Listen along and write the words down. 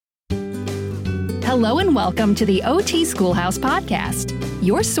Hello and welcome to the OT Schoolhouse podcast,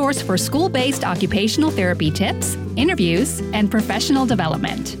 your source for school-based occupational therapy tips, interviews, and professional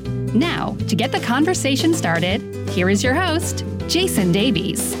development. Now, to get the conversation started, here is your host, Jason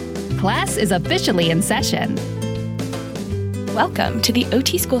Davies. Class is officially in session. Welcome to the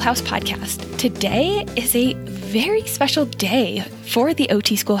OT Schoolhouse podcast. Today is a very special day for the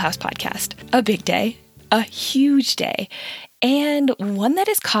OT Schoolhouse podcast. A big day, a huge day, and one that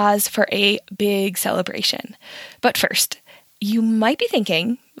is cause for a big celebration. But first, you might be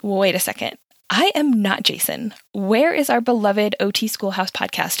thinking, wait a second, I am not Jason. Where is our beloved OT Schoolhouse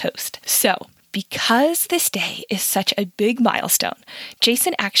podcast host? So, because this day is such a big milestone,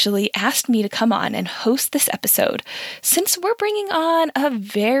 Jason actually asked me to come on and host this episode since we're bringing on a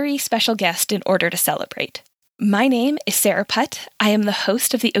very special guest in order to celebrate. My name is Sarah Putt. I am the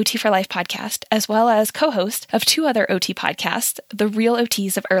host of the OT for Life podcast, as well as co-host of two other OT podcasts, The Real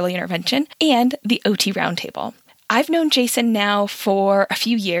OTs of Early Intervention and the OT Roundtable. I've known Jason now for a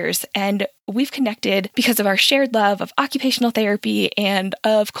few years, and we've connected because of our shared love of occupational therapy and,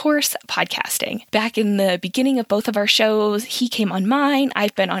 of course, podcasting. Back in the beginning of both of our shows, he came on mine,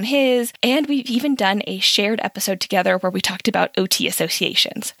 I've been on his, and we've even done a shared episode together where we talked about OT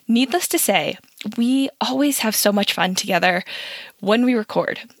associations. Needless to say, we always have so much fun together when we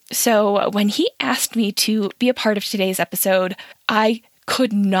record. So when he asked me to be a part of today's episode, I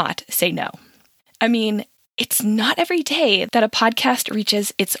could not say no. I mean, it's not every day that a podcast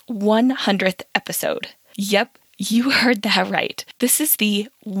reaches its 100th episode. Yep, you heard that right. This is the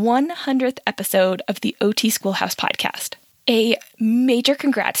 100th episode of the OT Schoolhouse podcast. A major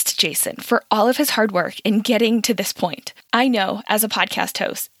congrats to Jason for all of his hard work in getting to this point. I know, as a podcast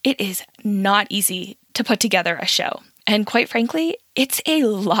host, it is not easy to put together a show. And quite frankly, it's a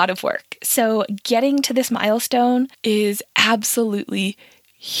lot of work. So getting to this milestone is absolutely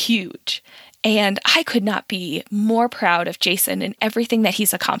huge. And I could not be more proud of Jason and everything that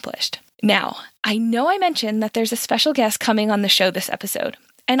he's accomplished. Now, I know I mentioned that there's a special guest coming on the show this episode,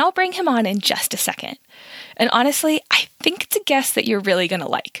 and I'll bring him on in just a second. And honestly, I think it's a guest that you're really going to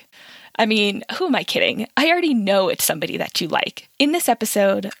like. I mean, who am I kidding? I already know it's somebody that you like. In this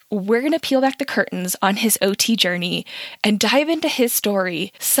episode, we're going to peel back the curtains on his OT journey and dive into his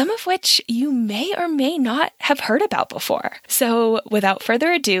story, some of which you may or may not have heard about before. So without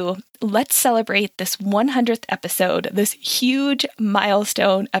further ado, let's celebrate this 100th episode, this huge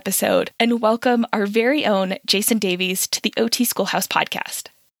milestone episode, and welcome our very own Jason Davies to the OT Schoolhouse podcast.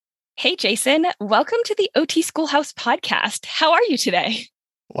 Hey, Jason, welcome to the OT Schoolhouse podcast. How are you today?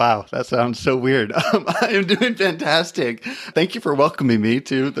 Wow, that sounds so weird. I am doing fantastic. Thank you for welcoming me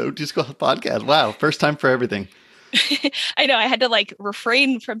to the OT Schoolhouse podcast. Wow, first time for everything. I know, I had to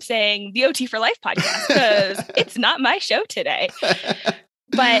refrain from saying the OT for Life podcast because it's not my show today.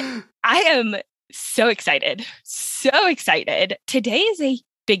 But I am so excited. So excited. Today is a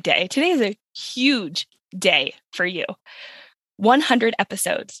big day. Today is a huge day for you. 100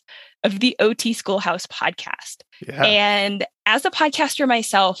 episodes of the OT Schoolhouse podcast. Yeah. And as a podcaster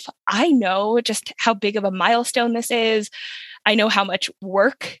myself, I know just how big of a milestone this is. I know how much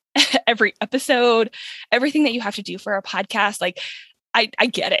work every episode, everything that you have to do for a podcast. I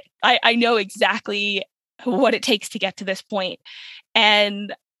get it. I know exactly what it takes to get to this point.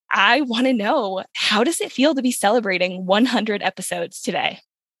 And I want to know, how does it feel to be celebrating 100 episodes today?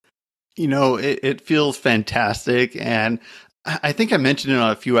 You know, it feels fantastic. And I think I mentioned it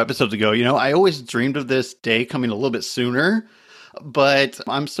a few episodes ago. You know, I always dreamed of this day coming a little bit sooner, but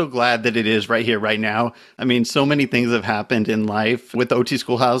I'm so glad that it is right here, right now. I mean, so many things have happened in life with the OT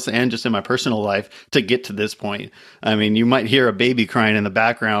Schoolhouse and just in my personal life to get to this point. I mean, you might hear a baby crying in the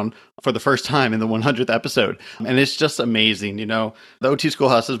background for the first time in the 100th episode. And it's just amazing. You know, the OT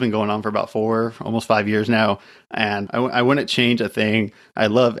Schoolhouse has been going on for about 4, almost 5 years now. And I wouldn't change a thing. I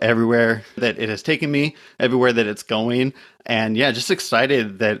love everywhere that it has taken me, everywhere that it's going. And yeah, just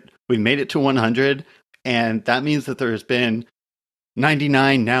excited that we made it to 100. And that means that there's been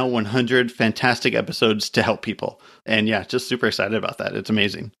 99, now 100 fantastic episodes to help people. And yeah, just super excited about that. It's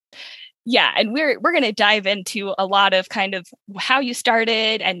amazing. Yeah, and we're going to dive into a lot of kind of how you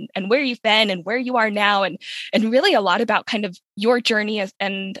started and where you've been and where you are now, and really a lot about kind of your journey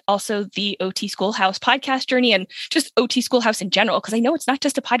and also the OT Schoolhouse podcast journey and just OT Schoolhouse in general, because I know it's not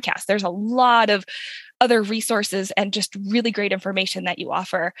just a podcast. There's a lot of other resources and just really great information that you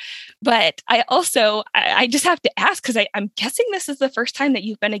offer. But I just have to ask, because I'm guessing this is the first time that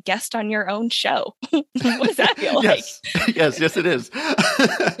you've been a guest on your own show. What does that feel like? Yes, it is.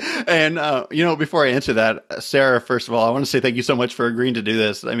 And, before I answer that, Sarah, first of all, I want to say thank you so much for agreeing to do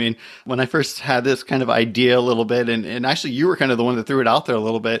this. I mean, when I first had this kind of idea a little bit, and actually you were kind of the one that threw it out there a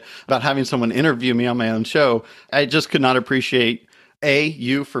little bit about having someone interview me on my own show. I just could not appreciate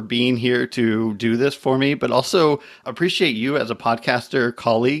you for being here to do this for me, but also appreciate you as a podcaster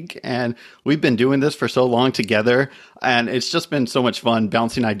colleague. And we've been doing this for so long together. And it's just been so much fun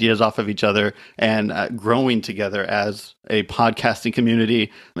bouncing ideas off of each other and growing together as a podcasting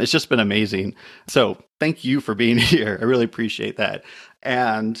community. It's just been amazing. So thank you for being here. I really appreciate that.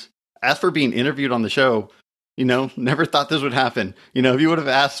 And as for being interviewed on the show, never thought this would happen. If you would have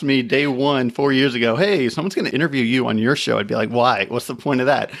asked me day one, 4 years ago, hey, someone's going to interview you on your show, I'd be like, why? What's the point of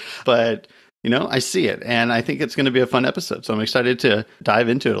that? But, I see it. And I think it's going to be a fun episode. So I'm excited to dive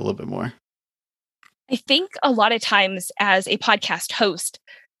into it a little bit more. I think a lot of times as a podcast host,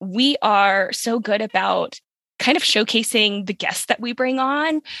 we are so good about kind of showcasing the guests that we bring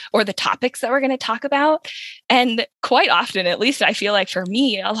on or the topics that we're going to talk about. And quite often, at least I feel like for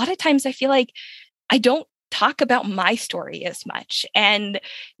me, a lot of times I feel like I don't talk about my story as much. And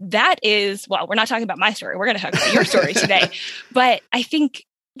that is, well, we're not talking about my story. We're going to talk about your story today. But I think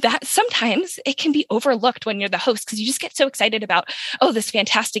that sometimes it can be overlooked when you're the host because you just get so excited about, oh, this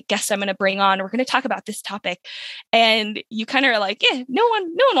fantastic guest I'm going to bring on. We're going to talk about this topic. And you kind of are like, yeah, no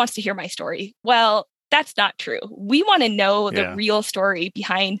one wants to hear my story. Well, that's not true. We want to know the real story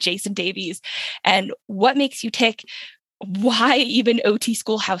behind Jason Davies and what makes you tick, why even OT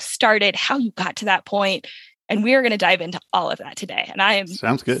Schoolhouse started, how you got to that point. And we are going to dive into all of that today. And I am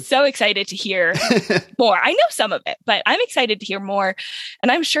so excited to hear more. I know some of it, but I'm excited to hear more.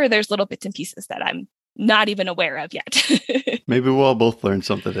 And I'm sure there's little bits and pieces that I'm not even aware of yet. Maybe we'll all both learn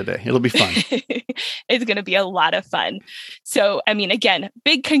something today. It'll be fun. It's going to be a lot of fun. So, I mean, again,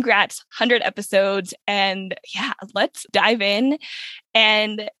 big congrats, 100 episodes. And yeah, let's dive in.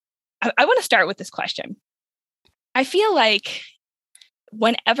 And I want to start with this question. I feel like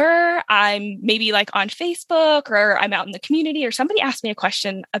whenever I'm maybe like on Facebook or I'm out in the community or somebody asks me a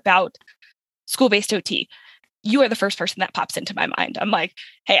question about school-based OT, you are the first person that pops into my mind. I'm like,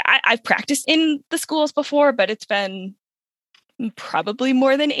 hey, I've practiced in the schools before, but it's been probably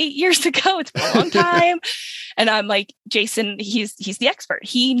more than 8 years ago. It's been a long time. And I'm like, Jason, he's the expert.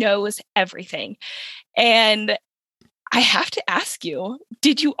 He knows everything. And I have to ask you,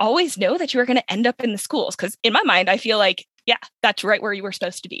 did you always know that you were going to end up in the schools? Because in my mind, I feel like, yeah, that's right where you were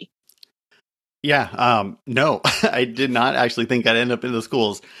supposed to be. Yeah. No, I did not actually think I'd end up in the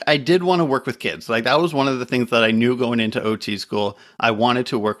schools. I did want to work with kids. Like that was one of the things that I knew going into OT school. I wanted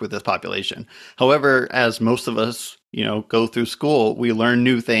to work with this population. However, as most of us, go through school, we learn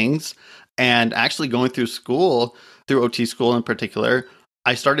new things. And actually going through school, through OT school in particular,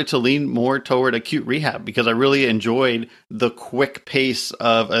 I started to lean more toward acute rehab because I really enjoyed the quick pace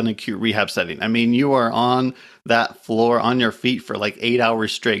of an acute rehab setting. I mean, you are on that floor on your feet for like 8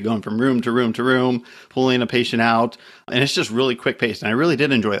 hours straight, going from room to room to room, pulling a patient out. And it's just really quick paced. And I really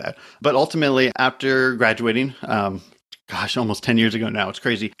did enjoy that. But ultimately, after graduating, almost 10 years ago now, it's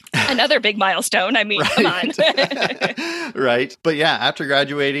crazy. Another big milestone. I mean, come on. Right. But yeah, after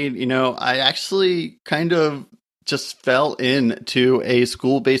graduating, I actually kind of just fell into a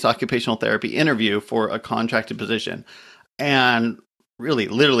school-based occupational therapy interview for a contracted position. And really,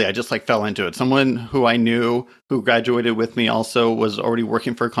 literally, I just fell into it. Someone who I knew who graduated with me also was already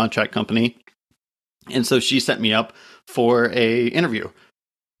working for a contract company. And so she set me up for a interview.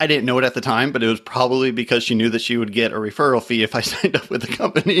 I didn't know it at the time, but it was probably because she knew that she would get a referral fee if I signed up with the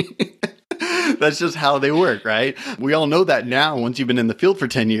company. That's just how they work, right? We all know that now once you've been in the field for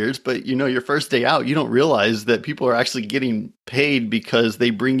 10 years, but your first day out, you don't realize that people are actually getting paid because they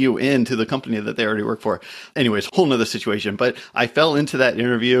bring you into the company that they already work for. Anyways, whole nother situation. But I fell into that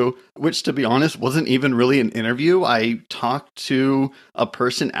interview, which to be honest, wasn't even really an interview. I talked to a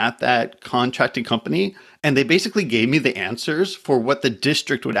person at that contracting company, and they basically gave me the answers for what the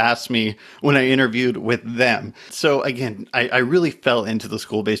district would ask me when I interviewed with them. So again, I really fell into the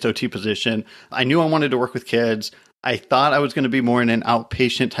school-based OT position. I knew I wanted to work with kids. I thought I was going to be more in an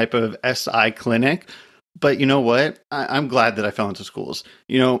outpatient type of SI clinic. But you know what? I'm glad that I fell into schools.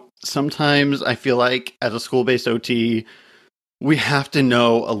 Sometimes I feel like as a school-based OT, we have to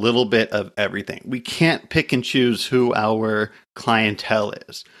know a little bit of everything. We can't pick and choose who our clientele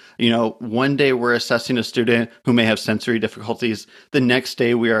is. One day we're assessing a student who may have sensory difficulties. The next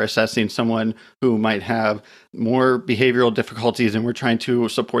day we are assessing someone who might have more behavioral difficulties and we're trying to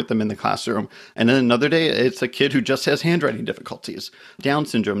support them in the classroom. And then another day it's a kid who just has handwriting difficulties, Down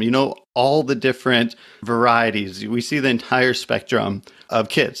syndrome, all the different varieties. We see the entire spectrum of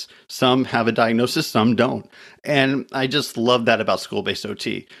kids. Some have a diagnosis, some don't. And I just love that about school-based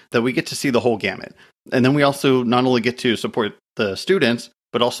OT, that we get to see the whole gamut. And then we also not only get to support the students,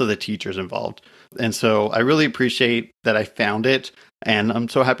 but also the teachers involved. And so I really appreciate that I found it. And I'm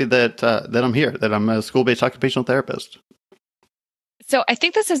so happy that I'm here, that I'm a school-based occupational therapist. So I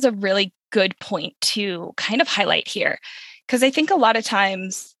think this is a really good point to kind of highlight here, because I think a lot of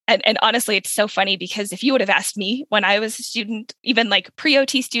times, and honestly, it's so funny because if you would have asked me when I was a student, even like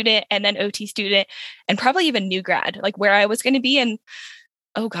pre-OT student and then OT student, and probably even new grad, like where I was going to be in,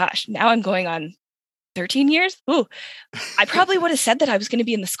 oh gosh, now I'm going on 13 years. Ooh, I probably would have said that I was going to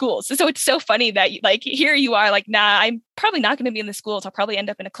be in the schools. So it's so funny that like here you are like, nah, I'm probably not going to be in the schools. I'll probably end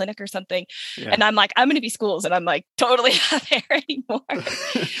up in a clinic or something. Yeah. And I'm like, I'm going to be schools. And I'm like, totally not there anymore.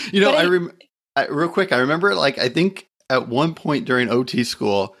 Real quick, I remember like, I think at one point during OT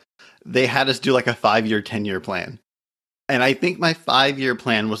school, they had us do like a 5-year, 10-year plan. And I think my 5-year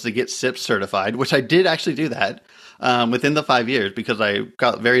plan was to get SIPS certified, which I did actually do that within the 5 years because I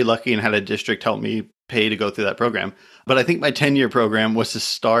got very lucky and had a district help me pay to go through that program. But I think my 10-year program was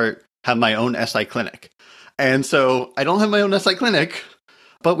to have my own SI clinic. And so I don't have my own SI clinic,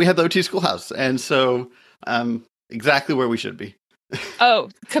 but we have the OT Schoolhouse. And so exactly where we should be. Oh,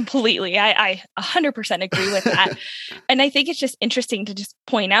 completely. I 100% agree with that. And I think it's just interesting to just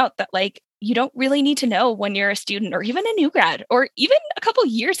point out that like, you don't really need to know when you're a student or even a new grad or even a couple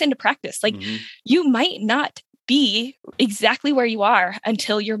years into practice. Like you might not be exactly where you are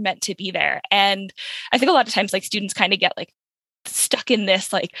until you're meant to be there. And I think a lot of times like students kind of get like stuck in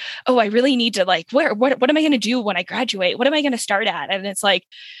this like, oh, I really need to like, what am I going to do when I graduate? What am I going to start at? And it's like,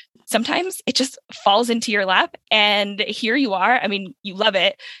 sometimes it just falls into your lap and here you are. I mean, you love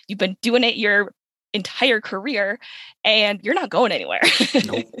it. You've been doing it your entire career and you're not going anywhere.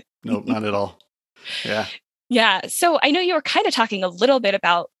 Nope, not at all. Yeah. Yeah. So I know you were kind of talking a little bit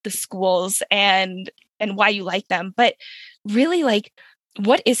about the schools and why you like them, but really like,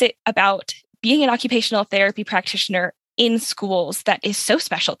 what is it about being an occupational therapy practitioner in schools that is so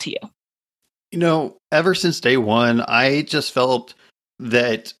special to you? You know, ever since day one, I just felt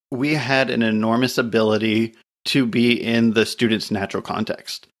that we had an enormous ability to be in the student's natural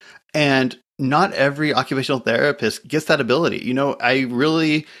context. And not every occupational therapist gets that ability. You know, I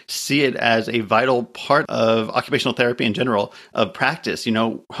really see it as a vital part of occupational therapy in general, of practice, you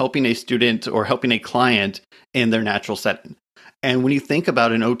know, helping a student or helping a client in their natural setting. And when you think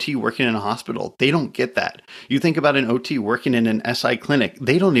about an OT working in a hospital, they don't get that. You think about an OT working in an SI clinic,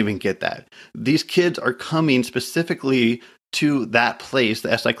 they don't even get that. These kids are coming specifically to that place,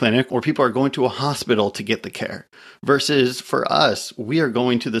 the SI clinic, or people are going to a hospital to get the care. Versus for us, we are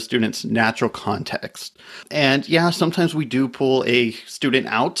going to the student's natural context. And yeah, sometimes we do pull a student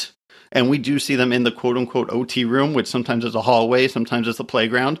out and we do see them in the quote unquote OT room, which sometimes is a hallway, sometimes it's a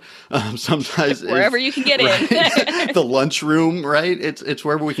playground, sometimes wherever you can get it. The lunch room, right? It's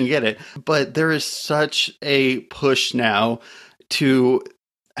wherever we can get it. But there is such a push now to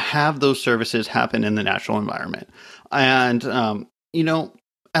have those services happen in the natural environment. And, you know,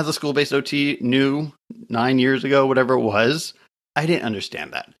 as a school-based OT new 9 years ago, whatever it was, I didn't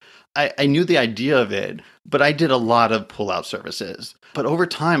understand that. I knew the idea of it, but I did a lot of pull-out services. But over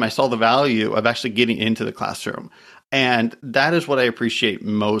time, I saw the value of actually getting into the classroom. And that is what I appreciate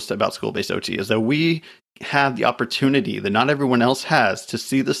most about school-based OT, is that we have the opportunity that not everyone else has to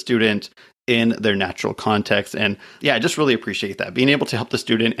see the student in their natural context. And yeah, I just really appreciate that, being able to help the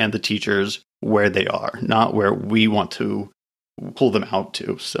student and the teachers where they are, not where we want to pull them out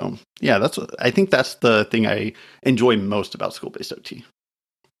to. So yeah, I think that's the thing I enjoy most about school-based OT.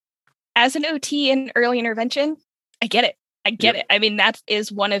 As an OT in early intervention, I get it. It. I mean, that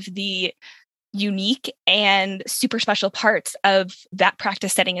is one of the unique and super special parts of that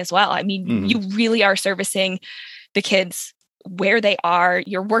practice setting as well. I mean, you really are servicing the kids where they are.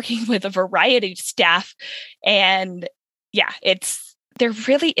 You're working with a variety of staff. And yeah, there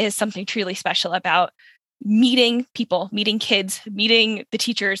really is something truly special about meeting people, meeting kids, meeting the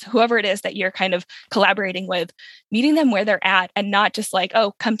teachers, whoever it is that you're kind of collaborating with, meeting them where they're at and not just like,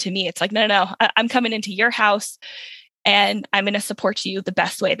 oh, come to me. It's like, no, I'm coming into your house and I'm going to support you the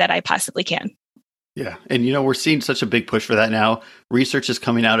best way that I possibly can. Yeah. And, you know, we're seeing such a big push for that now. Research is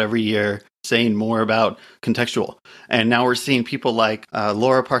coming out every year saying more about contextual. And now we're seeing people like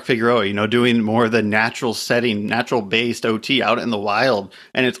Laura Park Figueroa, you know, doing more of the natural setting, natural based OT out in the wild.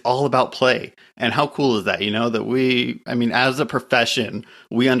 And it's all about play. And how cool is that? You know, that as a profession,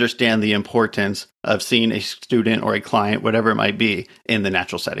 we understand the importance of seeing a student or a client, whatever it might be, in the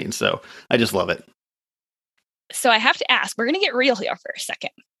natural setting. So I just love it. So I have to ask, we're going to get real here for a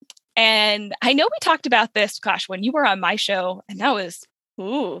second. And I know we talked about this, gosh, when you were on my show, and that was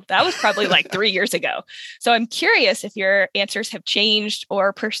probably like 3 years ago. So I'm curious if your answers have changed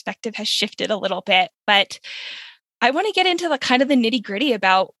or perspective has shifted a little bit. But I want to get into the kind of the nitty gritty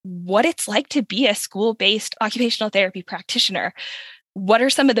about what it's like to be a school-based occupational therapy practitioner. What are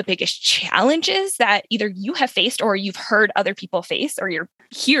some of the biggest challenges that either you have faced or you've heard other people face or you're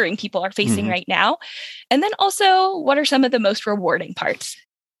hearing people are facing right now? And then also, what are some of the most rewarding parts?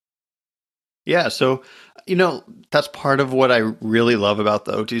 Yeah. So, that's part of what I really love about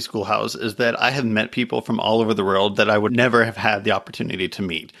the OT Schoolhouse is that I have met people from all over the world that I would never have had the opportunity to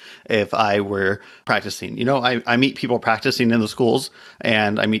meet if I were practicing. I meet people practicing in the schools,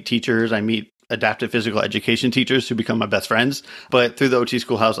 and I meet teachers, I meet adaptive physical education teachers who become my best friends. But through the OT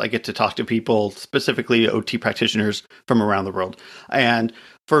Schoolhouse, I get to talk to people, specifically OT practitioners from around the world. And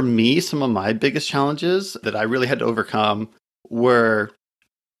for me, some of my biggest challenges that I really had to overcome were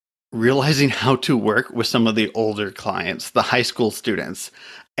realizing how to work with some of the older clients, the high school students.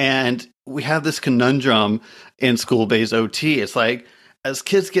 And we have this conundrum in school-based OT. It's like, as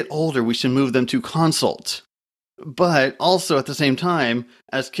kids get older, we should move them to consult. But also at the same time,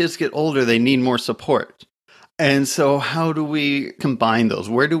 as kids get older, they need more support. And so how do we combine those?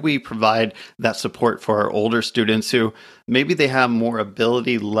 Where do we provide that support for our older students who maybe they have more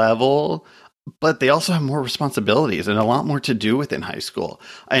ability level, but they also have more responsibilities and a lot more to do within high school.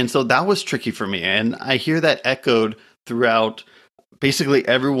 And so that was tricky for me. And I hear that echoed throughout basically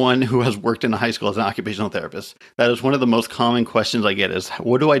everyone who has worked in a high school as an occupational therapist. That is one of the most common questions I get is,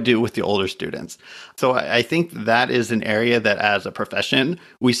 what do I do with the older students? So I think that is an area that as a profession,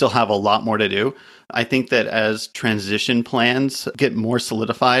 we still have a lot more to do. I think that as transition plans get more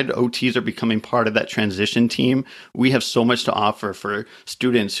solidified, OTs are becoming part of that transition team. We have so much to offer for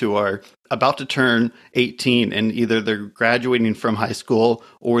students who are about to turn 18 and either they're graduating from high school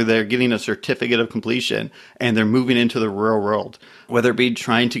or they're getting a certificate of completion and they're moving into the real world, whether it be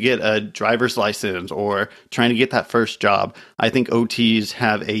trying to get a driver's license or trying to get that first job. I think OTs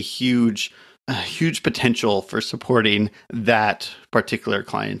have a huge potential for supporting that particular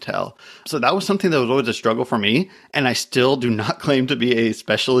clientele. So that was something that was always a struggle for me. And I still do not claim to be a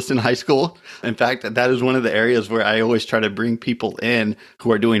specialist in high school. In fact, that is one of the areas where I always try to bring people in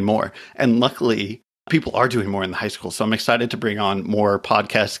who are doing more. And luckily, people are doing more in the high school. So I'm excited to bring on more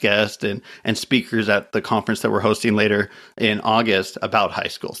podcast guests and speakers at the conference that we're hosting later in August about high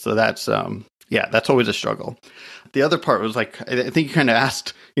school. So that's always a struggle. The other part was like, I think you kind of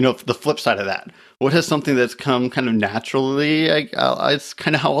asked, the flip side of that. What has something that's come kind of naturally? It's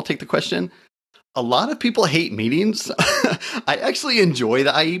kind of how I'll take the question. A lot of people hate meetings. I actually enjoy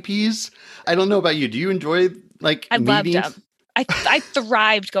the IEPs. I don't know about you. Do you enjoy I meetings? loved them. I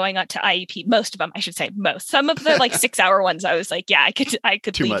thrived going out to IEP. Most of them, I should say, most. Some of the 6-hour ones, I was like, yeah, I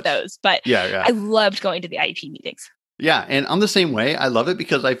could leave those. But yeah. I loved going to the IEP meetings. Yeah, and I'm the same way. I love it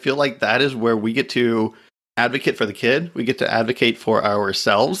because I feel like that is where we get to advocate for the kid. We get to advocate for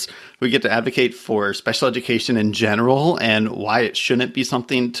ourselves. We get to advocate for special education in general and why it shouldn't be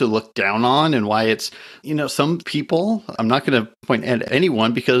something to look down on and why it's, some people, I'm not going to point at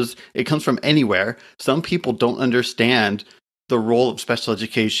anyone because it comes from anywhere. Some people don't understand the role of special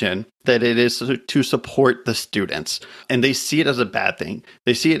education, that it is to support the students. And they see it as a bad thing.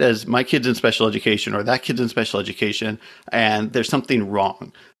 They see it as my kid's in special education or that kid's in special education and there's something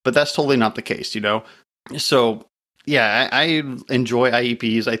wrong. But that's totally not the case, So yeah, I enjoy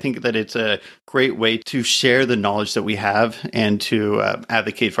IEPs. I think that it's a great way to share the knowledge that we have and to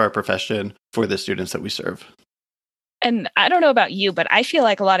advocate for our profession for the students that we serve. And I don't know about you, but I feel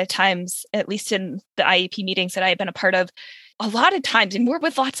like a lot of times, at least in the IEP meetings that I've been a part of, a lot of times, and we're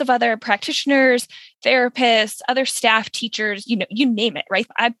with lots of other practitioners, therapists, other staff, teachers, you name it, right?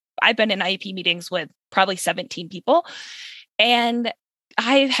 I've been in IEP meetings with probably 17 people, and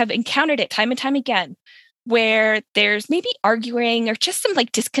I have encountered it time and time again where there's maybe arguing or just some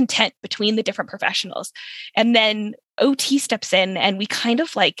discontent between the different professionals. And then OT steps in and we kind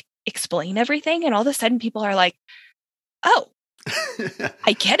of explain everything. And all of a sudden people are like, oh,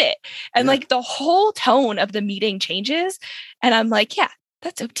 I get it. And the whole tone of the meeting changes. And I'm like, yeah,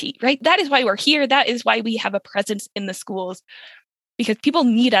 that's OT, right? That is why we're here. That is why we have a presence in the schools, because people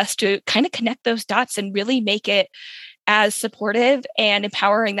need us to kind of connect those dots and really make it as supportive and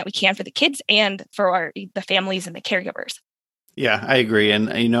empowering that we can for the kids and for the families and the caregivers. Yeah, I agree. And,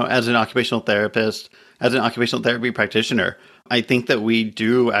 as an occupational therapist, as an occupational therapy practitioner, I think that we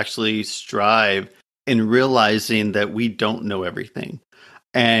do actually strive in realizing that we don't know everything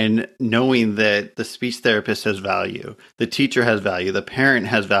and knowing that the speech therapist has value, the teacher has value, the parent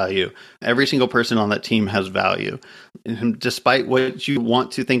has value, every single person on that team has value. And despite what you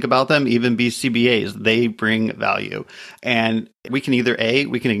want to think about them, even BCBAs, they bring value. And we can either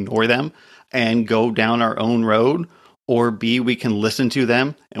we can ignore them and go down our own road, or B, we can listen to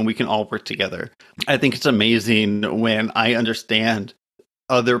them and we can all work together. I think it's amazing when I understand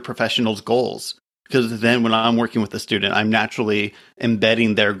other professionals' goals, because then when I'm working with a student, I'm naturally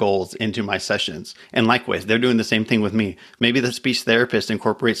embedding their goals into my sessions. And likewise, they're doing the same thing with me. Maybe the speech therapist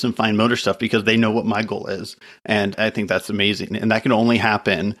incorporates some fine motor stuff because they know what my goal is. And I think that's amazing. And that can only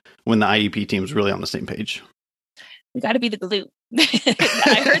happen when the IEP team is really on the same page. We got to be the glue.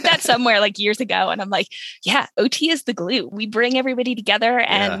 I heard that somewhere like years ago. And I'm like, yeah, OT is the glue. We bring everybody together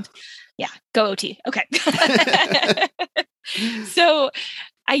and go OT. Okay. So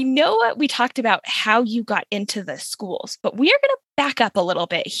I know we talked about how you got into the schools, but we are going to back up a little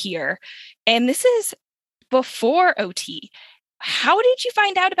bit here. And this is before OT. How did you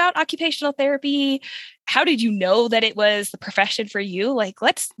find out about occupational therapy? How did you know that it was the profession for you? Like,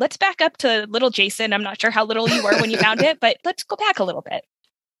 let's back up to little Jason. I'm not sure how little you were when you found it, but let's go back a little bit.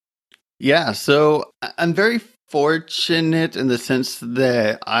 Yeah, so I'm very fortunate in the sense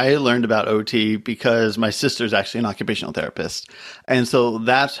that I learned about OT because my sister's actually an occupational therapist. And so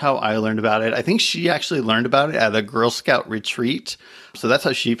that's how I learned about it. I think she actually learned about it at a Girl Scout retreat. So that's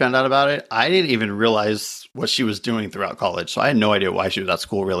how she found out about it. I didn't even realize what she was doing throughout college. So I had no idea why she was at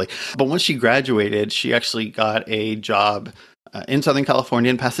school, really. But once she graduated, she actually got a job in Southern California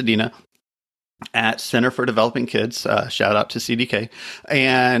in Pasadena at Center for Developing Kids. Shout out to CDK.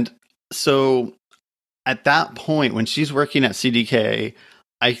 And so at that point, when she's working at CDK,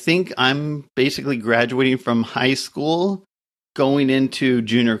 I think I'm basically graduating from high school, going into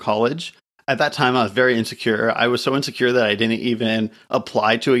junior college. At that time, I was very insecure. I was so insecure that I didn't even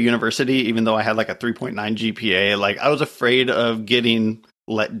apply to a university, even though I had like a 3.9 GPA. Like, I was afraid of getting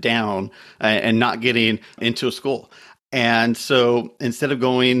let down and not getting into a school. And so instead of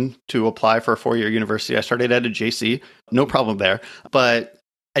going to apply for a 4-year university, I started at a JC. No problem there. But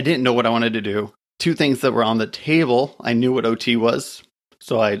I didn't know what I wanted to do. Two things that were on the table. I knew what OT was.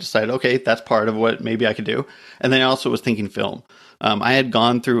 So I decided, okay, that's part of what maybe I could do. And then I also was thinking film. I had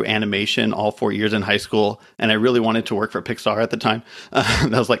gone through animation all 4 years in high school, and I really wanted to work for Pixar at the time. That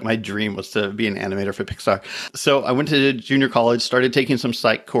was like my dream, was to be an animator for Pixar. So I went to junior college, started taking some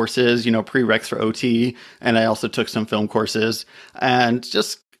psych courses, prereqs for OT, and I also took some film courses. And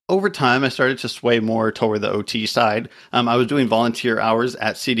just over time, I started to sway more toward the OT side. I was doing volunteer hours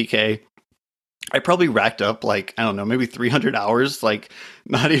at CDK. I probably racked up maybe 300 hours,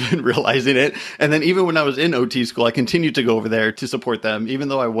 not even realizing it. And then even when I was in OT school, I continued to go over there to support them. Even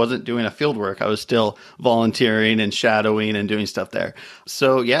though I wasn't doing a field work, I was still volunteering and shadowing and doing stuff there.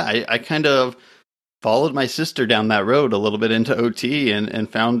 So yeah, I kind of followed my sister down that road a little bit into OT and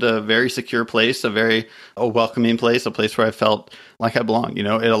found a very secure place, a welcoming place, a place where I felt like I belonged. It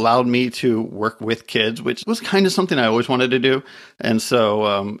allowed me to work with kids, which was kind of something I always wanted to do. And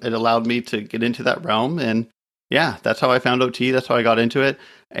so it allowed me to get into that realm. And yeah, that's how I found OT. That's how I got into it.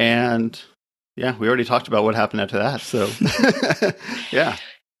 And yeah, we already talked about what happened after that. So yeah.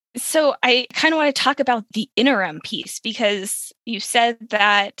 So I kind of want to talk about the interim piece, because you said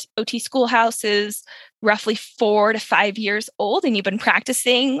that OT Schoolhouse is roughly 4 to 5 years old and you've been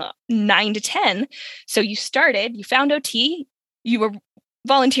practicing 9 to 10. So you found OT, you were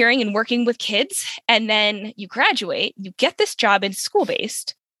volunteering and working with kids, and then you graduate, you get this job in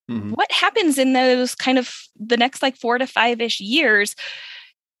school-based. Mm-hmm. What happens in those kind of the next 4 to 5-ish years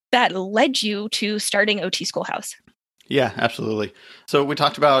that led you to starting OT Schoolhouse? Yeah, absolutely. So we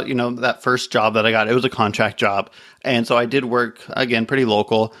talked about, that first job that I got. It was a contract job. And so I did work, again, pretty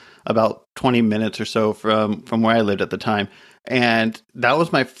local, about 20 minutes or so from where I lived at the time. And that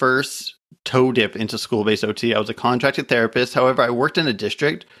was my first toe dip into school-based OT. I was a contracted therapist. However, I worked in a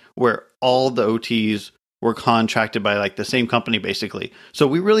district where all the OTs were contracted by the same company, basically. So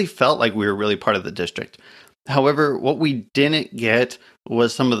we really felt like we were really part of the district. However, what we didn't get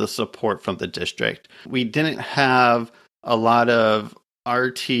was some of the support from the district. We didn't have a lot of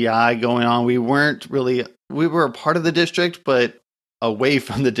RTI going on. We were a part of the district, but away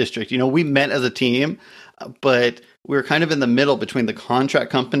from the district. We met as a team, but we were kind of in the middle between the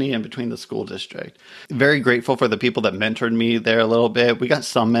contract company and between the school district. Very grateful for the people that mentored me there a little bit. We got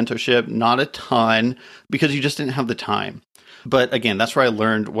some mentorship, not a ton, because you just didn't have the time. But again, that's where I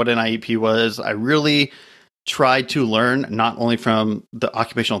learned what an IEP was. I really tried to learn not only from the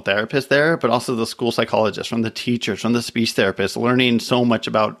occupational therapist there, but also the school psychologist, from the teachers, from the speech therapists, learning so much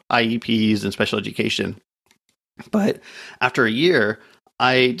about IEPs and special education. But after a year,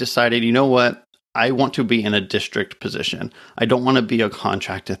 I decided, you know what? I want to be in a district position. I don't want to be a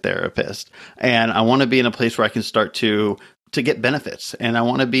contracted therapist. And I want to be in a place where I can start to to get benefits. And I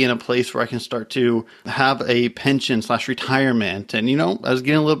want to be in a place where I can start to have a pension/retirement. And, I was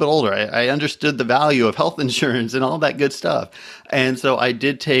getting a little bit older. I understood the value of health insurance and all that good stuff. And so I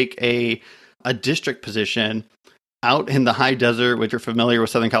did take a district position out in the high desert, which you're familiar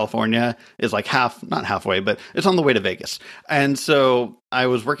with Southern California, is like not halfway, but it's on the way to Vegas. And so I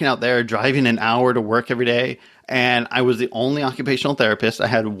was working out there, driving an hour to work every day. And I was the only occupational therapist. I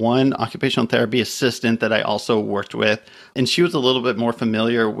had one occupational therapy assistant that I also worked with. And she was a little bit more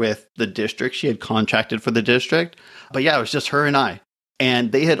familiar with the district. She had contracted for the district. But yeah, it was just her and I.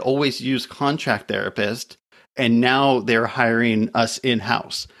 And they had always used contract therapists. And now they're hiring us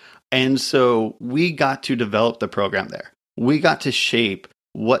in-house. And so we got to develop the program there. We got to shape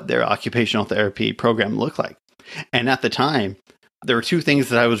what their occupational therapy program looked like. And at the time, there were two things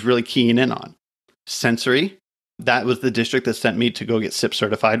that I was really keying in on. Sensory. That was the district that sent me to go get SIP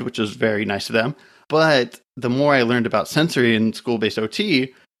certified, which was very nice of them. But the more I learned about sensory and school-based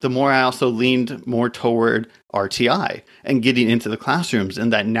OT, the more I also leaned more toward RTI and getting into the classrooms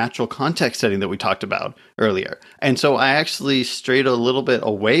and that natural context setting that we talked about earlier. And so I actually strayed a little bit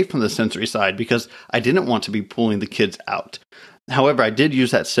away from the sensory side because I didn't want to be pulling the kids out. However, I did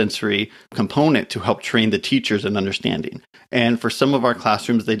use that sensory component to help train the teachers in understanding. And for some of our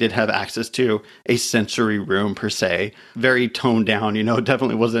classrooms, they did have access to a sensory room per se, very toned down,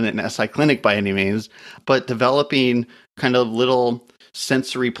 definitely wasn't an SI clinic by any means, but developing kind of little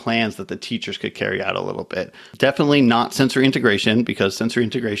sensory plans that the teachers could carry out a little bit. Definitely not sensory integration, because sensory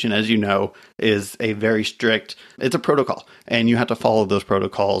integration, as you know, is a very strict, it's a protocol, and you have to follow those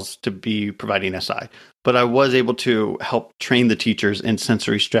protocols to be providing SI. But I was able to help train the teachers in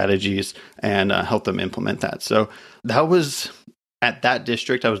sensory strategies and help them implement that. So that was at that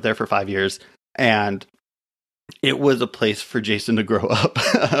district. I was there for 5 years, and it was a place for Jason to grow up.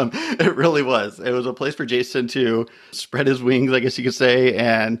 It really was. It was a place for Jason to spread his wings, I guess you could say.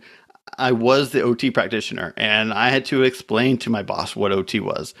 And I was the OT practitioner, and I had to explain to my boss what OT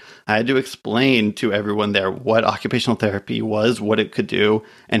was. I had to explain to everyone there what occupational therapy was, what it could do,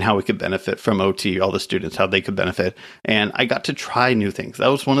 and how it could benefit from OT, all the students, how they could benefit. And I got to try new things. That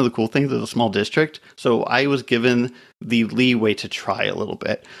was one of the cool things of a small district. So I was given the leeway to try a little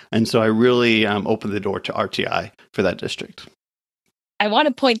bit. And so I really opened the door to RTI for that district. I want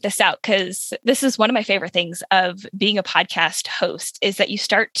to point this out because this is one of my favorite things of being a podcast host is that you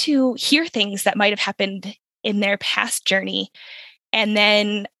start to hear things that might have happened in their past journey. And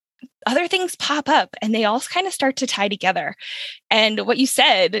then other things pop up and they all kind of start to tie together. And what you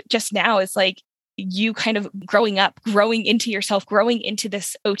said just now is like you kind of growing up, growing into yourself, growing into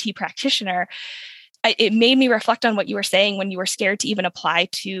this OT practitioner. It made me reflect on what you were saying when you were scared to even apply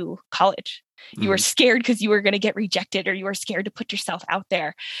to college. You were scared because you were going to get rejected, or you were scared to put yourself out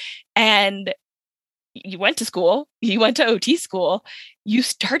there. And you went to school, you went to OT school, you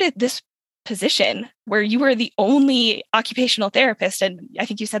started this position where you were the only occupational therapist. And I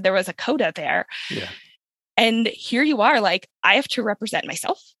think you said there was a coda there. Yeah. And here you are, like, I have to represent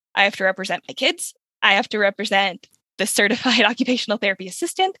myself. I have to represent my kids. I have to represent the certified occupational therapy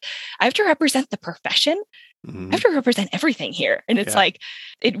assistant. I have to represent the profession. I have to represent everything here. And it's like,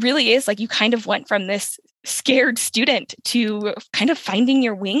 it really is like you kind of went from this scared student to kind of finding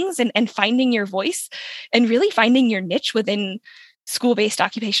your wings and finding your voice and really finding your niche within school-based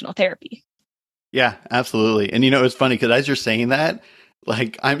occupational therapy. Yeah, absolutely. And it's funny because as you're saying that,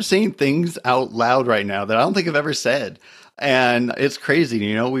 like I'm saying things out loud right now that I don't think I've ever said. And it's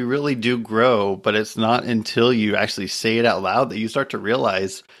crazy, we really do grow, but it's not until you actually say it out loud that you start to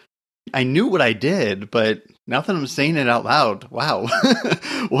realize I knew what I did, but now that I'm saying it out loud, wow,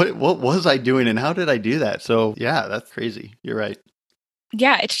 what was I doing and how did I do that? So yeah, that's crazy. You're right.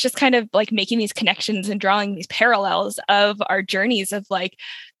 Yeah, it's just kind of like making these connections and drawing these parallels of our journeys of like,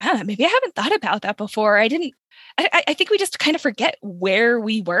 maybe I haven't thought about that before. I think we just kind of forget where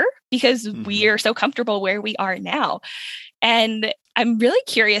we were because we are so comfortable where we are now. And I'm really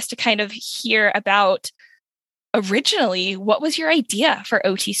curious to kind of hear about originally, what was your idea for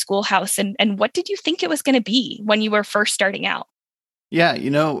OT Schoolhouse and what did you think it was going to be when you were first starting out? Yeah,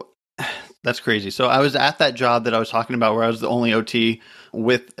 that's crazy. So I was at that job that I was talking about where I was the only OT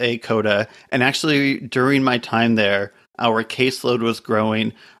with a coda. And actually during my time there, our caseload was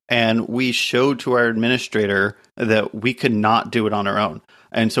growing and we showed to our administrator that we could not do it on our own.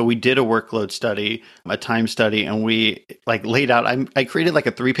 And so we did a workload study, a time study, and we laid out, I created a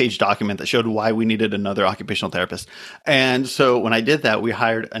 3-page document that showed why we needed another occupational therapist. And so when I did that, we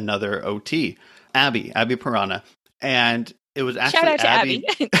hired another OT, Abby Pirana. And It was Shout actually out to Abby.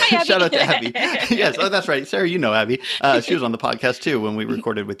 Abby. Hi, Abby. Shout out to Abby. Yes. Oh, that's right. Sarah, you know Abby. She was on the podcast too when we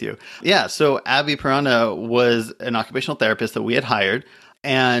recorded with you. Yeah. So Abby Pirana was an occupational therapist that we had hired.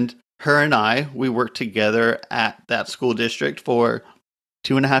 And her and I, we worked together at that school district for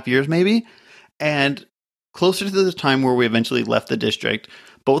 2.5 years, maybe. And closer to the time where we eventually left the district,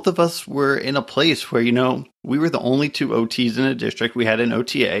 both of us were in a place where, we were the only two OTs in a district. We had an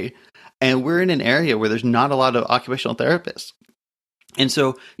OTA. And we're in an area where there's not a lot of occupational therapists. And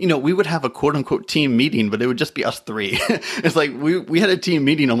so, we would have a quote unquote team meeting, but it would just be us three. It's like we had a team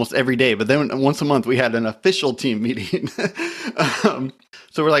meeting almost every day, but then once a month we had an official team meeting.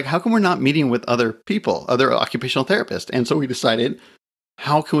 So we're like, how come we're not meeting with other people, other occupational therapists? And so we decided,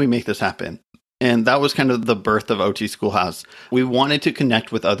 how can we make this happen? And that was kind of the birth of OT Schoolhouse. We wanted to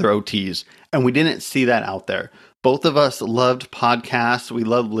connect with other OTs, and we didn't see that out there. Both of us loved podcasts. We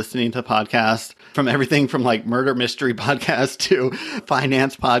loved listening to podcasts, from everything from like murder mystery podcasts to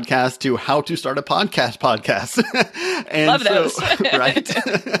finance podcasts to how to start a podcast. And love those. Right.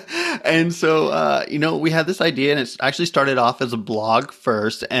 And so, we had this idea, and it actually started off as a blog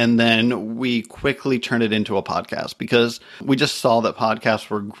first, and then we quickly turned it into a podcast because we just saw that podcasts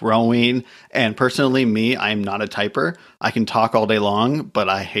were growing. And personally, I'm not a typer. I can talk all day long, but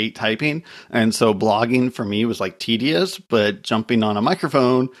I hate typing. And so blogging for me was like tedious, but jumping on a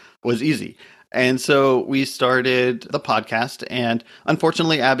microphone was easy. And so we started the podcast, and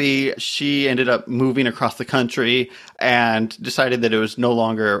unfortunately, Abby, she ended up moving across the country and decided that it was no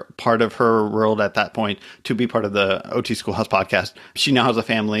longer part of her world at that point to be part of the OT Schoolhouse podcast. She now has a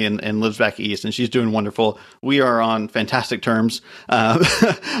family and lives back east, and she's doing wonderful. We are on fantastic terms.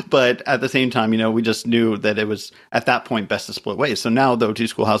 But at the same time, we just knew that it was at that point best to split ways. So now the OT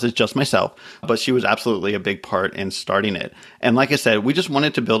Schoolhouse is just myself, but she was absolutely a big part in starting it. And like I said, we just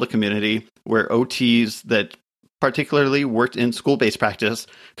wanted to build a community where OTs that particularly worked in school-based practice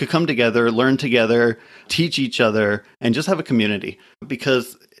could come together, learn together, teach each other, and just have a community,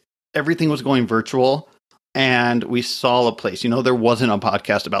 because everything was going virtual. And we saw a place, there wasn't a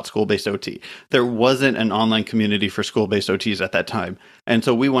podcast about school-based OT. There wasn't an online community for school-based OTs at that time. And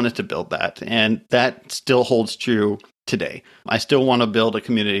so we wanted to build that. And that still holds true today. I still want to build a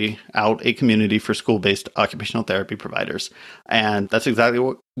community for school-based occupational therapy providers. And that's exactly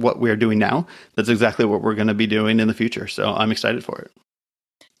what we're doing now. That's exactly what we're going to be doing in the future. So I'm excited for it.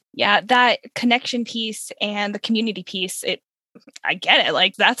 Yeah, that connection piece and the community piece, I get it.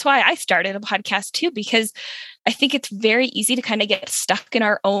 Like, that's why I started a podcast too, because I think it's very easy to kind of get stuck in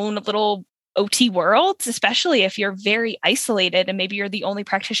our own little OT worlds, especially if you're very isolated and maybe you're the only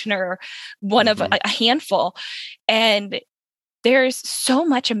practitioner or one of a handful. And there's so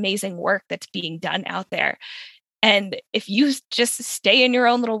much amazing work that's being done out there. And if you just stay in your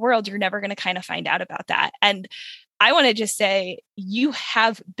own little world, you're never going to kind of find out about that. And I want to just say, you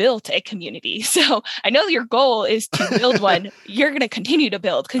have built a community. So I know your goal is to build one. You're going to continue to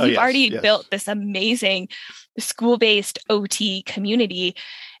build, because you've already built this amazing school-based OT community.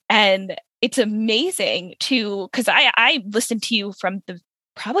 And it's amazing because I listened to you from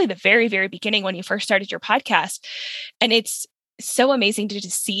probably the very, very beginning when you first started your podcast. And it's so amazing to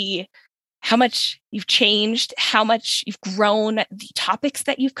just see how much you've changed, how much you've grown, the topics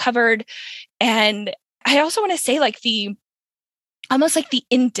that you've covered. And I also want to say, like, almost like the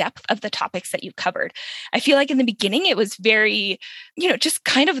in-depth of the topics that you've covered. I feel like in the beginning, it was very, just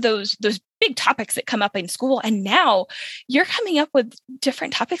kind of those big topics that come up in school. And now you're coming up with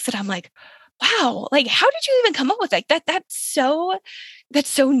different topics that I'm like, wow, like, how did you even come up with like that? That's so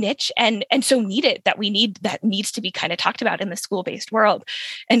niche and so needed that needs to be kind of talked about in the school-based world.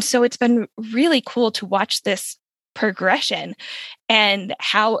 And so it's been really cool to watch this progression and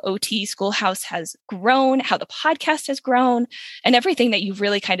how OT Schoolhouse has grown, how the podcast has grown, and everything that you've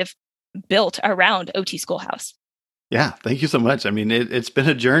really kind of built around OT Schoolhouse. Yeah, thank you so much. I mean, it's been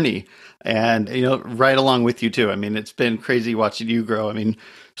a journey, and right along with you too. I mean, it's been crazy watching you grow. I mean,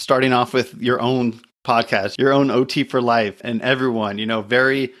 starting off with your own podcast, your own OT for life, and everyone,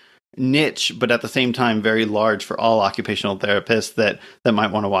 very niche, but at the same time, very large for all occupational therapists that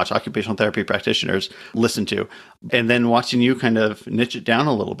might want to watch, occupational therapy practitioners listen to. And then watching you kind of niche it down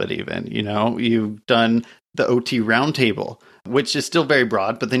a little bit even, you've done the OT Roundtable, which is still very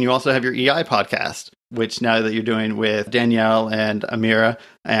broad, but then you also have your EI podcast, which now that you're doing with Danielle and Amira,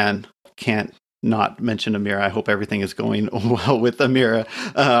 and can't not mention Amira. I hope everything is going well with Amira.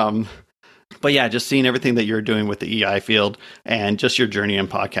 But yeah, just seeing everything that you're doing with the EI field and just your journey in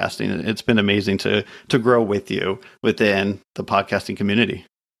podcasting, it's been amazing to grow with you within the podcasting community.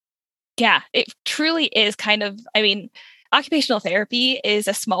 Yeah, it truly is kind of, occupational therapy is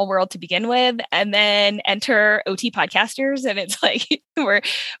a small world to begin with, and then enter OT podcasters, and it's like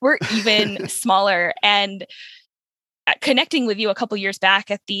we're even smaller. And connecting with you a couple years back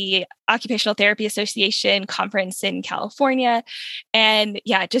at the Occupational Therapy Association conference in California, and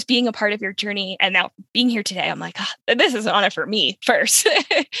yeah, just being a part of your journey, and now being here today, I'm like, oh, this is an honor for me first.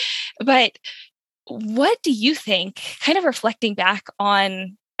 But what do you think, kind of reflecting back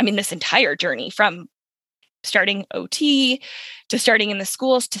on, I mean, this entire journey from starting OT to starting in the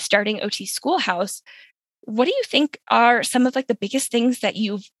schools to starting OT Schoolhouse, what do you think are some of like the biggest things that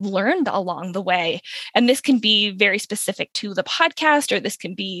you've learned along the way? And this can be very specific to the podcast, or this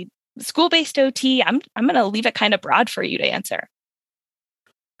can be school-based OT. I'm going to leave it kind of broad for you to answer.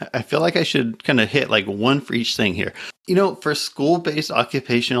 I feel like I should kind of hit like one for each thing here. For school-based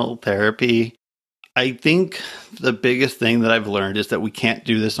occupational therapy, I think the biggest thing that I've learned is that we can't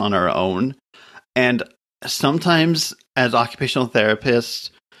do this on our own. And sometimes as occupational therapists,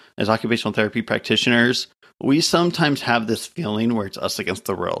 as occupational therapy practitioners, we sometimes have this feeling where it's us against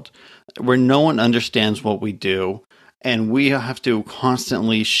the world, where no one understands what we do, and we have to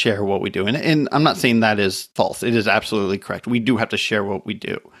constantly share what we do. And I'm not saying that is false. It is absolutely correct. We do have to share what we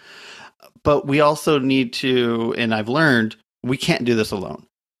do. But we also need to, and I've learned, we can't do this alone.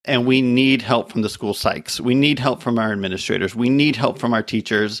 And we need help from the school psychs. We need help from our administrators. We need help from our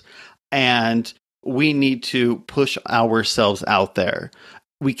teachers. And we need to push ourselves out there.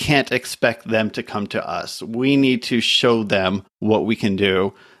 We can't expect them to come to us. We need to show them what we can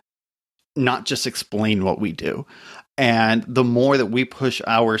do, not just explain what we do. And the more that we push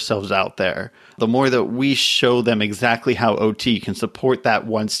ourselves out there, the more that we show them exactly how OT can support that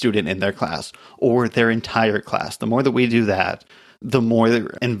one student in their class or their entire class, the more that we do that, the more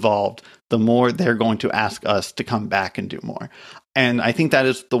they're involved, the more they're going to ask us to come back and do more. And I think that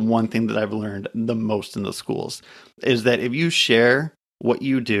is the one thing that I've learned the most in the schools, is that if you share what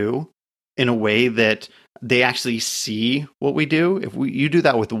you do in a way that they actually see what we do, if you do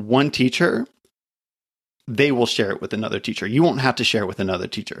that with one teacher, they will share it with another teacher. You won't have to share it with another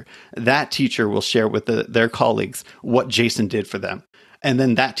teacher. That teacher will share with their colleagues what Jason did for them. And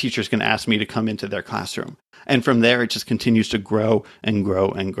then that teacher is going to ask me to come into their classroom. And from there, it just continues to grow and grow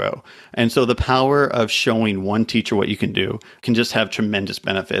and grow. And so the power of showing one teacher what you can do can just have tremendous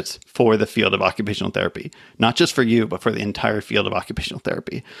benefits for the field of occupational therapy, not just for you, but for the entire field of occupational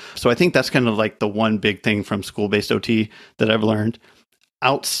therapy. So I think that's kind of like the one big thing from school-based OT that I've learned.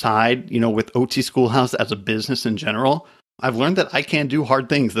 Outside, with OT Schoolhouse as a business in general, I've learned that I can do hard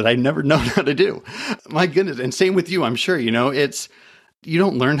things that I never known how to do. My goodness. And same with you, I'm sure, you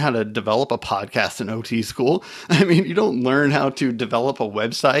don't learn how to develop a podcast in OT school. I mean, you don't learn how to develop a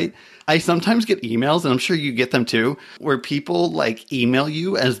website. I sometimes get emails, and I'm sure you get them too, where people like email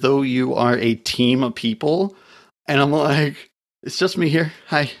you as though you are a team of people. And I'm like, it's just me here.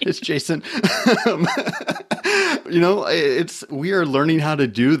 Hi, it's Jason. We are learning how to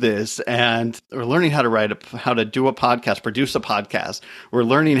do this, and we're learning how to how to do a podcast, produce a podcast. We're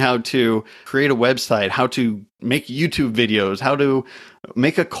learning how to create a website, how to make YouTube videos, how to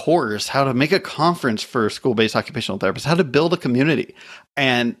make a course, how to make a conference for school-based occupational therapists, how to build a community.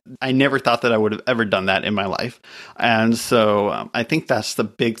 And I never thought that I would have ever done that in my life. And so I think that's the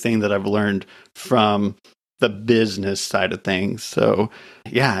big thing that I've learned from the business side of things. So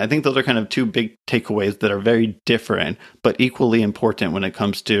yeah, I think those are kind of two big takeaways that are very different, but equally important when it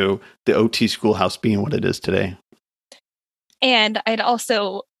comes to the OT Schoolhouse being what it is today. And I'd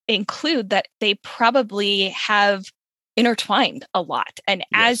also include that they probably have intertwined a lot. And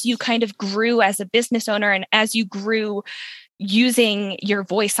as you kind of grew as a business owner, and as you grew using your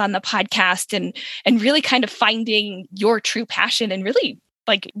voice on the podcast, and really kind of finding your true passion and really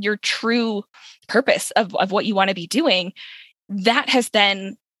like your true purpose of what you want to be doing, that has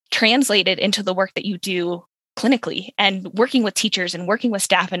then translated into the work that you do clinically and working with teachers and working with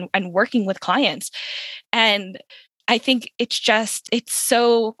staff and working with clients. And I think it's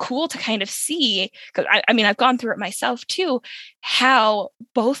so cool to kind of see, because I've gone through it myself too, how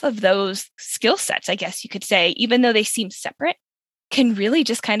both of those skill sets, I guess you could say, even though they seem separate, can really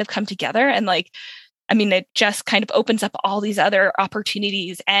just kind of come together. And it just kind of opens up all these other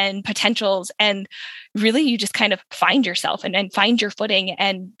opportunities and potentials. And really, you just kind of find yourself and find your footing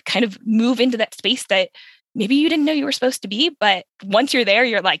and kind of move into that space that maybe you didn't know you were supposed to be. But once you're there,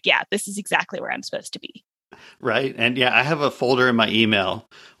 you're like, yeah, this is exactly where I'm supposed to be. Right. And yeah, I have a folder in my email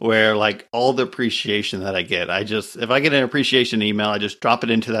where like all the appreciation that I get, if I get an appreciation email, I just drop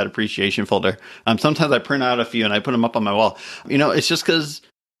it into that appreciation folder. Sometimes I print out a few and I put them up on my wall. It's just because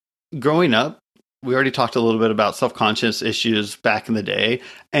growing up, we already talked a little bit about self-conscious issues back in the day.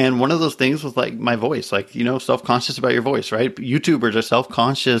 And one of those things was like my voice, like, self-conscious about your voice, right? YouTubers are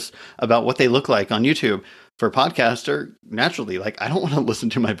self-conscious about what they look like on YouTube. For a podcaster, naturally, like, I don't want to listen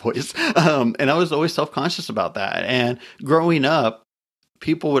to my voice. And I was always self-conscious about that. And growing up,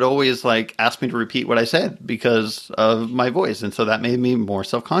 people would always like ask me to repeat what I said because of my voice. And so that made me more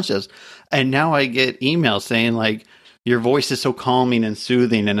self-conscious. And now I get emails saying like, your voice is so calming and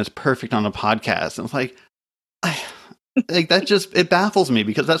soothing and it's perfect on a podcast. And it's like, like that just, it baffles me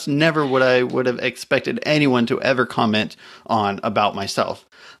because that's never what I would have expected anyone to ever comment on about myself.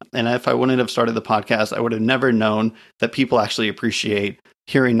 And if I wouldn't have started the podcast, I would have never known that people actually appreciate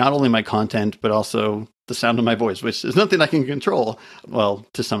hearing not only my content, but also the sound of my voice, which is nothing I can control. Well,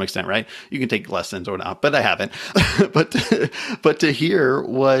 to some extent, right? You can take lessons or not, but I haven't. but to hear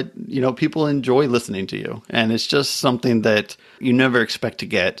what, people enjoy listening to you. And it's just something that you never expect to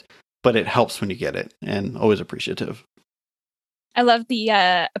get, but it helps when you get it, and always appreciative. I love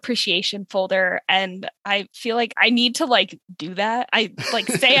the appreciation folder, and I feel like I need to like do that. I like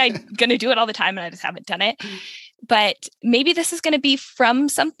say I'm going to do it all the time and I just haven't done it. But maybe this is going to be from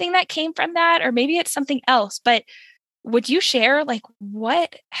something that came from that, or maybe it's something else. But would you share like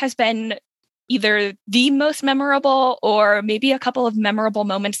what has been either the most memorable or maybe a couple of memorable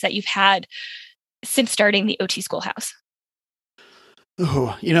moments that you've had since starting the OT Schoolhouse?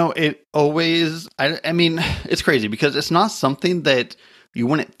 Oh, it always, I mean, it's crazy because it's not something that you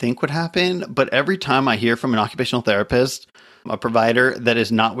wouldn't think would happen. But every time I hear from an occupational therapist, a provider that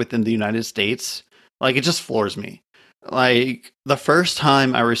is not within the United States, like it just floors me. Like the first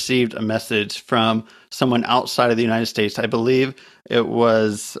time I received a message from someone outside of the United States, I believe it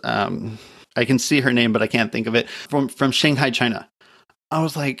was, I can see her name, but I can't think of it, from Shanghai, China. I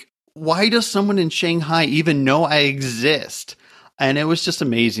was like, why does someone in Shanghai even know I exist? And it was just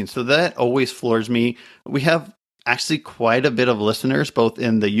amazing. So that always floors me. We have actually quite a bit of listeners, both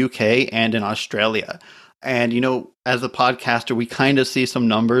in the UK and in Australia. And, as a podcaster, we kind of see some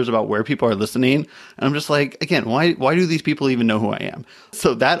numbers about where people are listening. And I'm just like, again, why do these people even know who I am?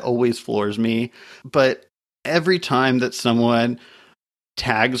 So that always floors me. But every time that someone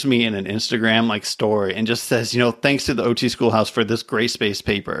tags me in an Instagram like story and just says, thanks to the OT Schoolhouse for this gray space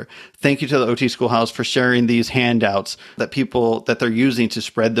paper. Thank you to the OT Schoolhouse for sharing these handouts that they're using to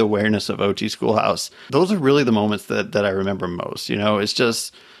spread the awareness of OT Schoolhouse. Those are really the moments that I remember most. It's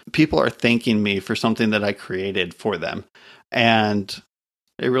just people are thanking me for something that I created for them. And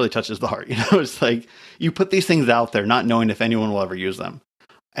it really touches the heart. It's like you put these things out there not knowing if anyone will ever use them.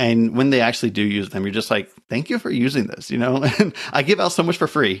 And when they actually do use them, you're just like, thank you for using this, And I give out so much for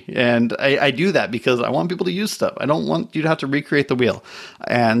free. And I do that because I want people to use stuff. I don't want you to have to recreate the wheel.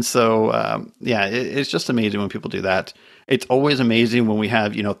 And so, it's just amazing when people do that. It's always amazing when we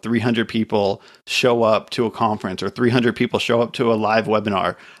have, 300 people show up to a conference or 300 people show up to a live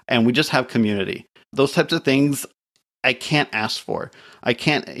webinar and we just have community. Those types of things I can't ask for. I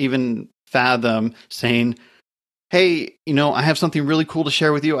can't even fathom saying, hey, I have something really cool to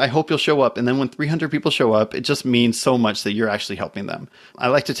share with you. I hope you'll show up. And then when 300 people show up, it just means so much that you're actually helping them. I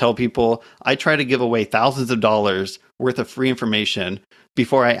like to tell people, I try to give away thousands of dollars worth of free information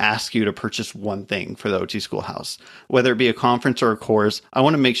before I ask you to purchase one thing for the OT Schoolhouse. Whether it be a conference or a course, I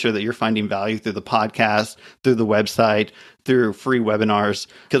want to make sure that you're finding value through the podcast, through the website, through free webinars.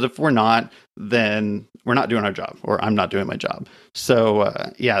 Because if we're not, then we're not doing our job, or I'm not doing my job. So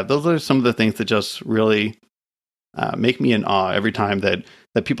those are some of the things that just really make me in awe every time that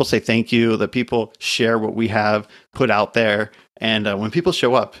people say thank you, that people share what we have put out there, and when people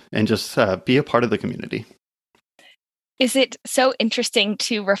show up and just be a part of the community. Is it so interesting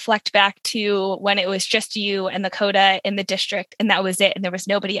to reflect back to when it was just you and the coda in the district and that was it and there was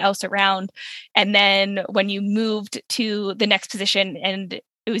nobody else around? And then when you moved to the next position and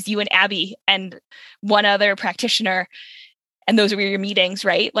it was you and Abby and one other practitioner and those were your meetings,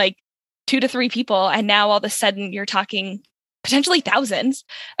 right? Like 2 to 3 people. And now all of a sudden you're talking potentially thousands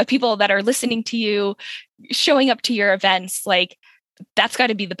of people that are listening to you, showing up to your events. Like that's got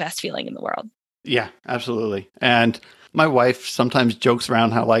to be the best feeling in the world. Yeah, absolutely. And my wife sometimes jokes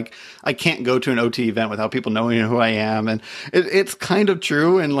around how like I can't go to an OT event without people knowing who I am. And it's kind of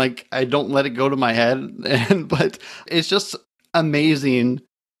true. And like, I don't let it go to my head. But it's just amazing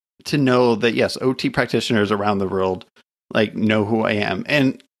to know that, yes, OT practitioners around the world like know who I am.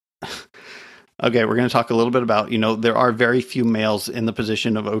 And okay, we're going to talk a little bit about, there are very few males in the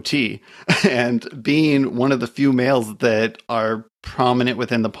position of OT. And being one of the few males that are prominent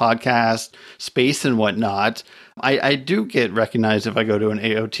within the podcast space and whatnot, I do get recognized if I go to an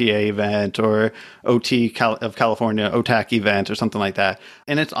AOTA event or OT of California, OTAC event or something like that.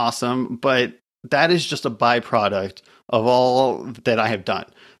 And it's awesome. But that is just a byproduct of all that I have done,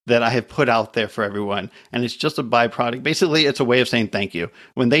 that I have put out there for everyone. And it's just a byproduct. Basically, it's a way of saying thank you.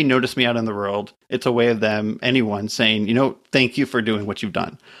 When they notice me out in the world, it's a way of anyone saying, thank you for doing what you've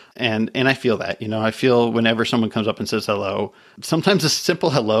done. And I feel that, I feel whenever someone comes up and says hello, sometimes a simple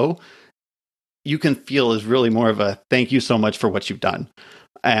hello, you can feel is really more of a thank you so much for what you've done.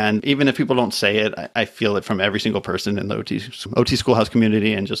 And even if people don't say it, I feel it from every single person in the OT Schoolhouse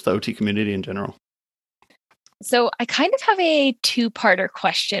community and just the OT community in general. So I kind of have a two-parter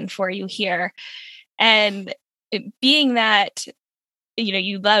question for you here. And being that,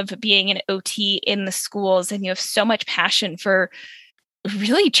 you love being an OT in the schools and you have so much passion for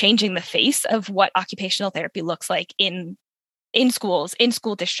really changing the face of what occupational therapy looks like in schools, in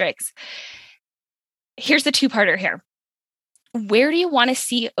school districts. Here's the two-parter here. Where do you want to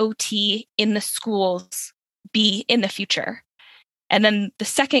see OT in the schools be in the future? And then the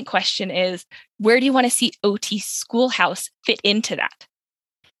second question is, where do you want to see OT Schoolhouse fit into that?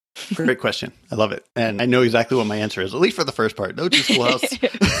 Great question. I love it. And I know exactly what my answer is, at least for the first part. OT Schoolhouse.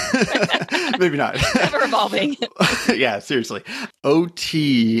 Maybe not. Ever evolving. Yeah, seriously.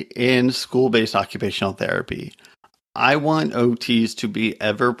 OT in school-based occupational therapy. I want OTs to be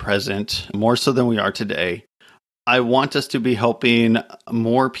ever present, more so than we are today. I want us to be helping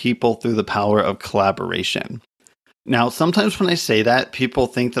more people through the power of collaboration. Now, sometimes when I say that, people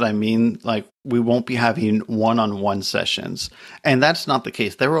think that I mean like we won't be having one-on-one sessions. And that's not the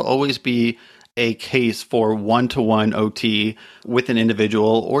case. There will always be a case for one-to-one OT with an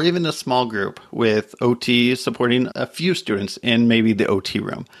individual or even a small group with OT supporting a few students in maybe the OT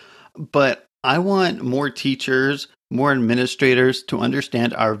room. But I want more teachers, more administrators to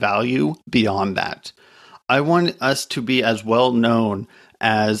understand our value beyond that. I want us to be as well known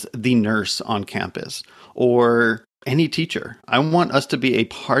as the nurse on campus or any teacher. I want us to be a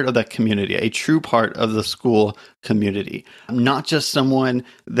part of that community, a true part of the school community, not just someone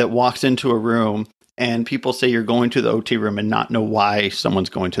that walks into a room and people say you're going to the OT room and not know why someone's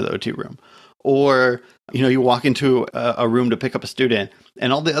going to the OT room. Or, you walk into a room to pick up a student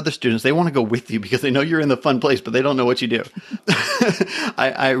and all the other students, they want to go with you because they know you're in the fun place, but they don't know what you do.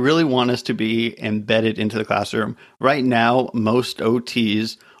 I really want us to be embedded into the classroom. Right now, most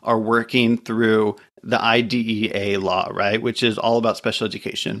OTs are working through the IDEA law, right? Which is all about special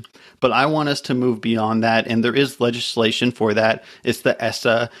education. But I want us to move beyond that. And there is legislation for that. It's the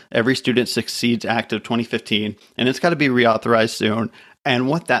ESSA, Every Student Succeeds Act of 2015. And it's got to be reauthorized soon. And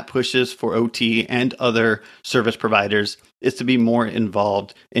what that pushes for OT and other service providers is to be more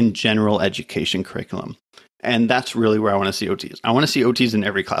involved in general education curriculum. And that's really where I want to see OTs. I want to see OTs in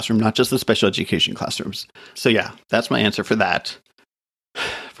every classroom, not just the special education classrooms. So yeah, that's my answer for that.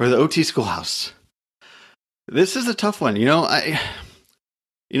 For the OT Schoolhouse. This is a tough one. I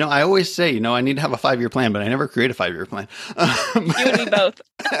always say, I need to have a 5-year plan, but I never create a 5-year plan. You and me both.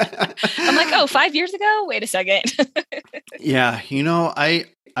 I'm like, 5 years ago? Wait a second. Yeah,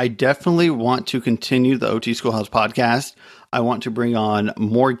 I definitely want to continue the OT Schoolhouse podcast. I want to bring on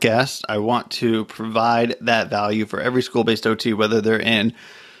more guests. I want to provide that value for every school-based OT, whether they're in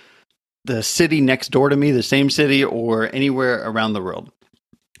the city next door to me, the same city, or anywhere around the world.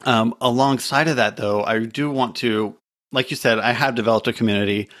 Alongside of that, though, I do want to, like you said, I have developed a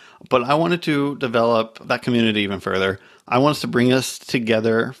community, but I wanted to develop that community even further. I want us to bring us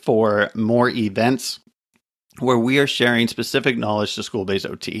together for more events where we are sharing specific knowledge to school-based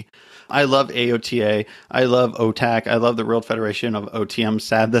OT. I love AOTA. I love OTAC. I love the World Federation of OT. I'm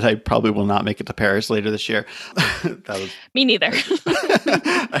sad that I probably will not make it to Paris later this year. Me neither.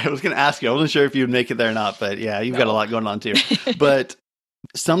 I was going to ask you. I wasn't sure if you'd make it there or not, but yeah, you've got a lot going on too. But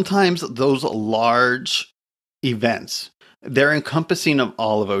sometimes those large events, they're encompassing of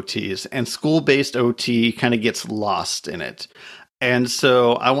all of OTs, and school-based OT kind of gets lost in it. And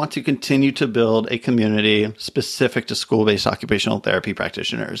so I want to continue to build a community specific to school-based occupational therapy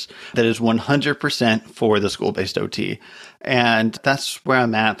practitioners that is 100% for the school-based OT. And that's where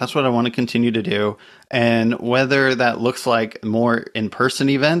I'm at. That's what I want to continue to do. And whether that looks like more in-person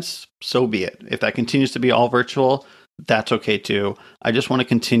events, so be it. If that continues to be all virtual, that's okay too. I just want to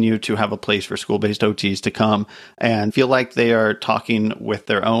continue to have a place for school-based OTs to come and feel like they are talking with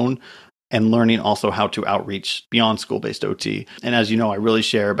their own and learning also how to outreach beyond school-based OT. And as you know, I really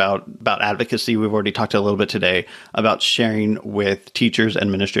share about advocacy. We've already talked a little bit today about sharing with teachers,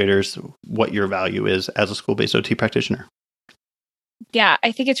 administrators, what your value is as a school-based OT practitioner. Yeah,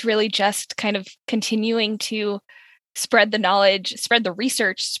 I think it's really just kind of continuing to spread the knowledge, spread the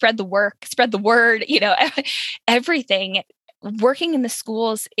research, spread the work, spread the word, everything. Working in the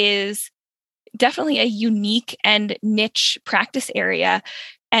schools is definitely a unique and niche practice area.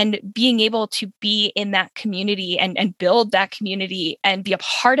 And being able to be in that community and build that community and be a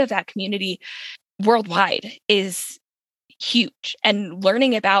part of that community worldwide is huge. And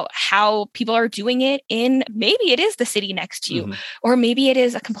learning about how people are doing it in, maybe it is the city next to you, or maybe it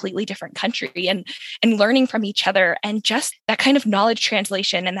is a completely different country, and learning from each other, and just that kind of knowledge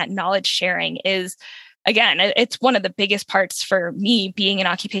translation and that knowledge sharing is, again, it's one of the biggest parts for me being an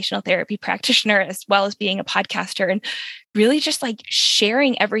occupational therapy practitioner, as well as being a podcaster, and really just like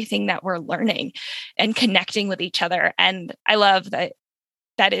sharing everything that we're learning and connecting with each other. And I love that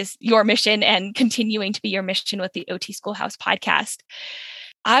that is your mission and continuing to be your mission with the OT Schoolhouse podcast.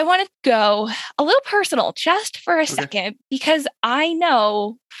 I want to go a little personal just for a second, because I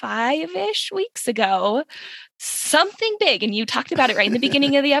know 5-ish weeks ago, something big, and you talked about it right in the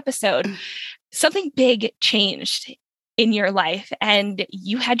beginning of the episode, something big changed in your life, and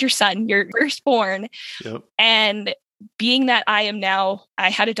you had your son, your firstborn. Yep. And being that I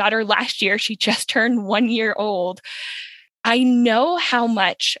had a daughter last year, she just turned 1 year old. I know how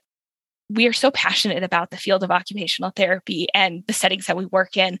much we are so passionate about the field of occupational therapy and the settings that we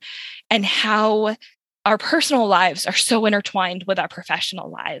work in, and how our personal lives are so intertwined with our professional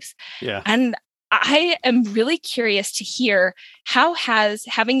lives. Yeah. And I am really curious to hear, how has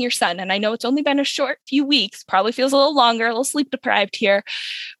having your son, and I know it's only been a short few weeks, probably feels a little longer, a little sleep deprived here,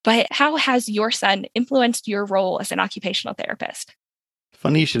 but how has your son influenced your role as an occupational therapist?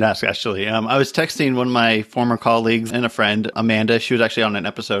 Funny you should ask, actually. I was texting one of my former colleagues and a friend, Amanda. She was actually on an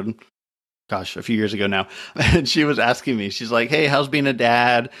episode, a few years ago now. And she was asking me, she's like, hey, how's being a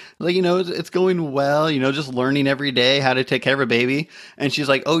dad? Like, it's going well, just learning every day how to take care of a baby. And she's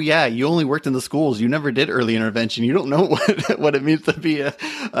like, oh yeah, you only worked in the schools. You never did early intervention. You don't know what it means to be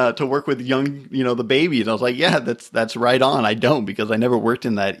to work with young, the babies. And I was like, yeah, that's right on. I don't, because I never worked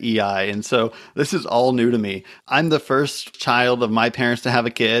in that EI. And so this is all new to me. I'm the first child of my parents to have a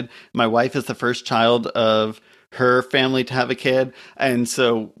kid. My wife is the first child of her family to have a kid. And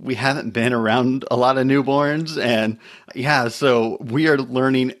so we haven't been around a lot of newborns. And yeah, so we are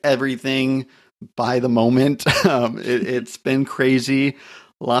learning everything by the moment. It's been crazy.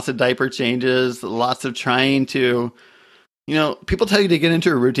 Lots of diaper changes, lots of trying to, people tell you to get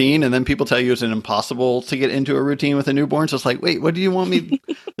into a routine, and then people tell you it's impossible to get into a routine with a newborn. So it's like, wait, what do you want me?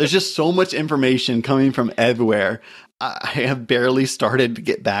 There's just so much information coming from everywhere. I have barely started to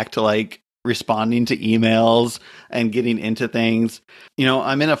get back to responding to emails and getting into things.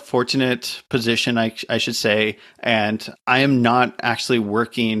 I'm in a fortunate position, I should say, and I am not actually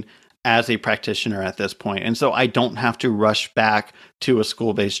working as a practitioner at this point. And so I don't have to rush back to a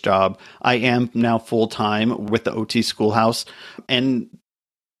school-based job. I am now full-time with the OT Schoolhouse. And,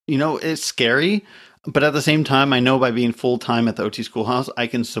 it's scary, but at the same time, I know by being full-time at the OT Schoolhouse, I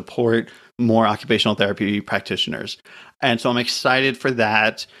can support more occupational therapy practitioners. And so I'm excited for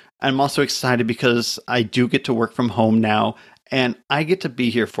that. I'm also excited because I do get to work from home now, and I get to be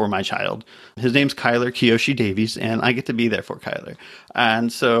here for my child. His name's Kyler Kiyoshi Davies, and I get to be there for Kyler.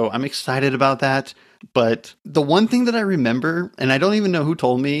 And so I'm excited about that. But the one thing that I remember, and I don't even know who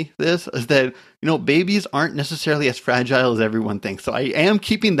told me this, is that, babies aren't necessarily as fragile as everyone thinks. So I am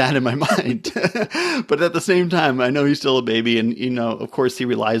keeping that in my mind. But at the same time, I know he's still a baby, and, of course, he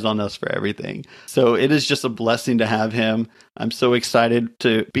relies on us for everything. So it is just a blessing to have him. I'm so excited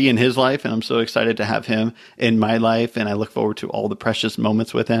to be in his life, and I'm so excited to have him in my life. And I look forward to all the precious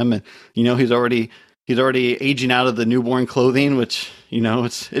moments with him. And, he's already aging out of the newborn clothing, which,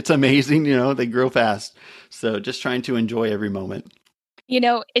 it's amazing. They grow fast. So just trying to enjoy every moment.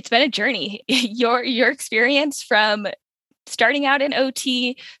 It's been a journey. Your experience from starting out in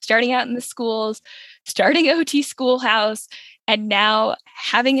OT, starting out in the schools, starting OT Schoolhouse, and now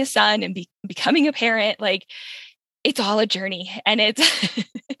having a son and becoming a parent, it's all a journey. And it's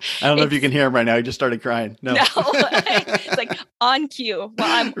I don't know if you can hear him right now. He just started crying. No. It's like on cue.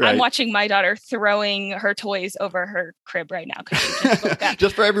 Well, I'm watching my daughter throwing her toys over her crib right now.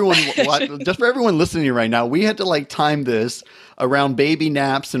 Just for everyone listening right now, we had to time this around baby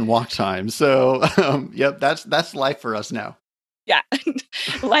naps and walk time. So, yep, that's life for us now. Yeah.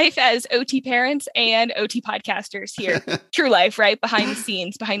 Life as OT parents and OT podcasters here. True life, right? Behind the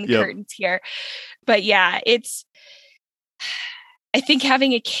scenes, behind the curtains here. But yeah, I think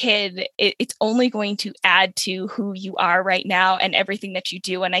having a kid, it's only going to add to who you are right now and everything that you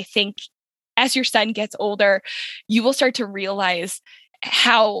do. And I think as your son gets older, you will start to realize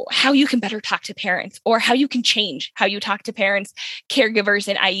how you can better talk to parents, or how you can change how you talk to parents, caregivers,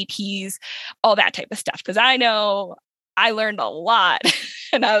 and IEPs, all that type of stuff. Because I know I learned a lot,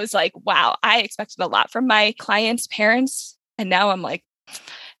 and I was like, wow, I expected a lot from my clients' parents. And now I'm like,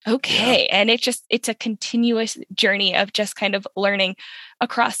 Okay. And it's a continuous journey of just kind of learning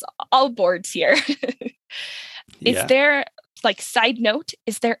across all boards here. Is there, like, side note,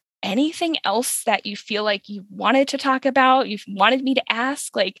 is there anything else that you feel like you wanted to talk about? You've wanted me to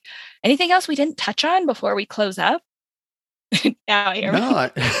ask, like anything else we didn't touch on before we close up? Now I hear No,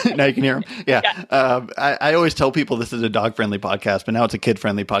 now you can hear him. Yeah. I always tell people this is a dog-friendly podcast, but now it's a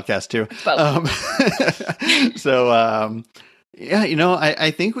kid-friendly podcast too. So,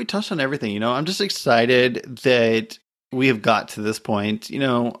 I think we touched on everything. I'm just excited that we have got to this point.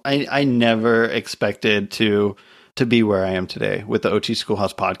 I never expected to be where I am today with the OT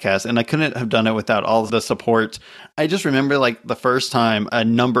Schoolhouse podcast. And I couldn't have done it without all of the support. I just remember like the first time a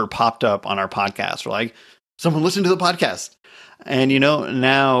number popped up on our podcast. We're like, someone listened to the podcast. And,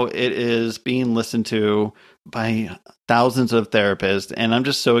 now it is being listened to by thousands of therapists. And I'm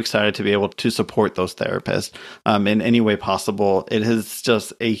just so excited to be able to support those therapists in any way possible. It is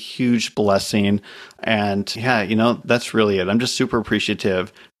just a huge blessing. And yeah, that's really it. I'm just super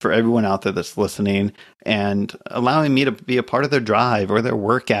appreciative for everyone out there that's listening and allowing me to be a part of their drive or their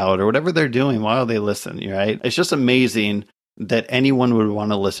workout or whatever they're doing while they listen, right? It's just amazing that anyone would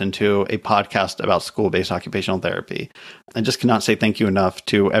want to listen to a podcast about school-based occupational therapy. I just cannot say thank you enough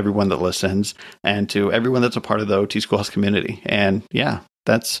to everyone that listens and to everyone that's a part of the OT Schoolhouse community. And yeah,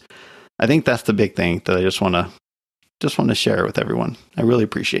 I think that's the big thing that I just want to share with everyone. I really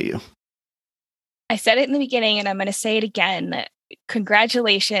appreciate you. I said it in the beginning and I'm going to say it again.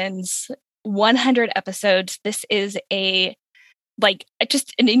 Congratulations, 100 episodes. This is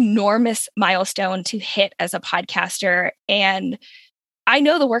just an enormous milestone to hit as a podcaster. And I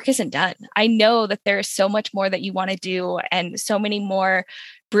know the work isn't done. I know that there's so much more that you want to do and so many more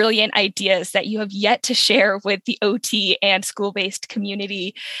brilliant ideas that you have yet to share with the OT and school-based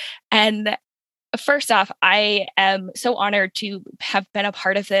community. And first off, I am so honored to have been a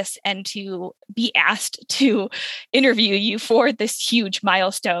part of this and to be asked to interview you for this huge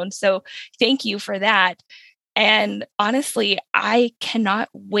milestone. So thank you for that. And honestly, I cannot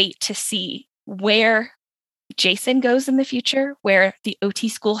wait to see where Jason goes in the future, where the OT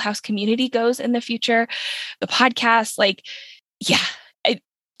Schoolhouse community goes in the future, the podcast.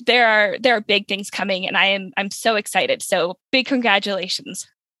 There are big things coming, and I'm so excited. So big congratulations.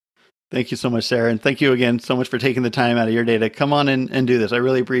 Thank you so much, Sarah. And thank you again so much for taking the time out of your day to come on and do this. I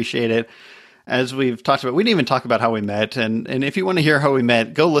really appreciate it. As we've talked about, we didn't even talk about how we met. And if you want to hear how we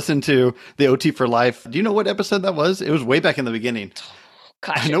met, go listen to the OT for Life. Do you know what episode that was? It was way back in the beginning.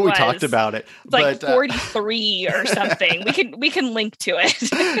 Gosh, I know we talked about it. It's like 43 or something. We can link to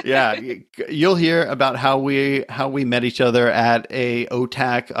it. Yeah, you'll hear about how we met each other at a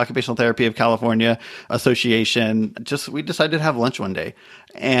OTAC, Occupational Therapy of California Association. We decided to have lunch one day,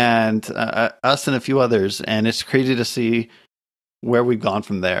 and us and a few others, and it's crazy to see where we've gone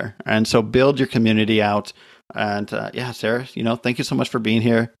from there. And so build your community out. And Sarah, thank you so much for being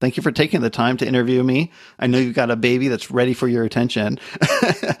here. Thank you for taking the time to interview me. I know you've got a baby that's ready for your attention,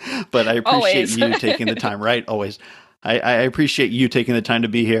 but I appreciate you taking the time, right? Always. I appreciate you taking the time to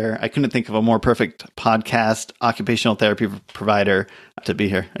be here. I couldn't think of a more perfect podcast, occupational therapy provider to be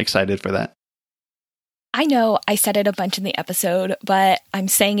here. Excited for that. I know I said it a bunch in the episode, but I'm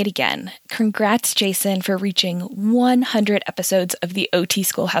saying it again. Congrats, Jason, for reaching 100 episodes of the OT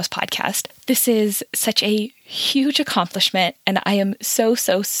Schoolhouse podcast. This is such a huge accomplishment, and I am so,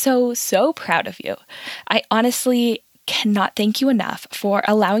 so, so, so proud of you. I honestly cannot thank you enough for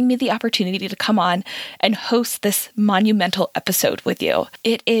allowing me the opportunity to come on and host this monumental episode with you.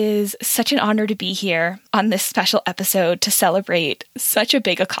 It is such an honor to be here on this special episode to celebrate such a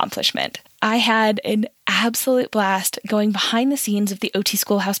big accomplishment. I had an absolute blast going behind the scenes of the OT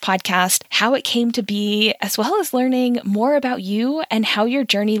Schoolhouse podcast, how it came to be, as well as learning more about you and how your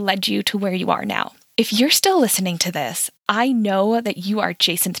journey led you to where you are now. If you're still listening to this, I know that you are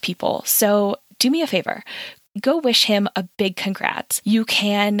Jason's people, so do me a favor. Go wish him a big congrats. You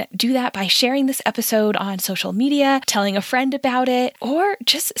can do that by sharing this episode on social media, telling a friend about it, or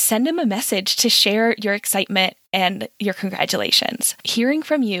just send him a message to share your excitement and your congratulations. Hearing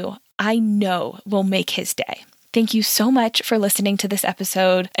from you, I know, will make his day. Thank you so much for listening to this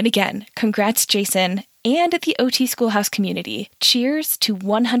episode. And again, congrats, Jason, and the OT Schoolhouse community. Cheers to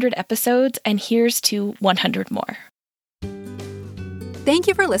 100 episodes, and here's to 100 more. Thank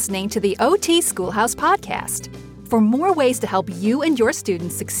you for listening to the OT Schoolhouse podcast. For more ways to help you and your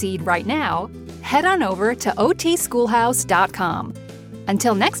students succeed right now, head on over to otschoolhouse.com.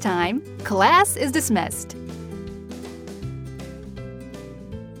 Until next time, class is dismissed.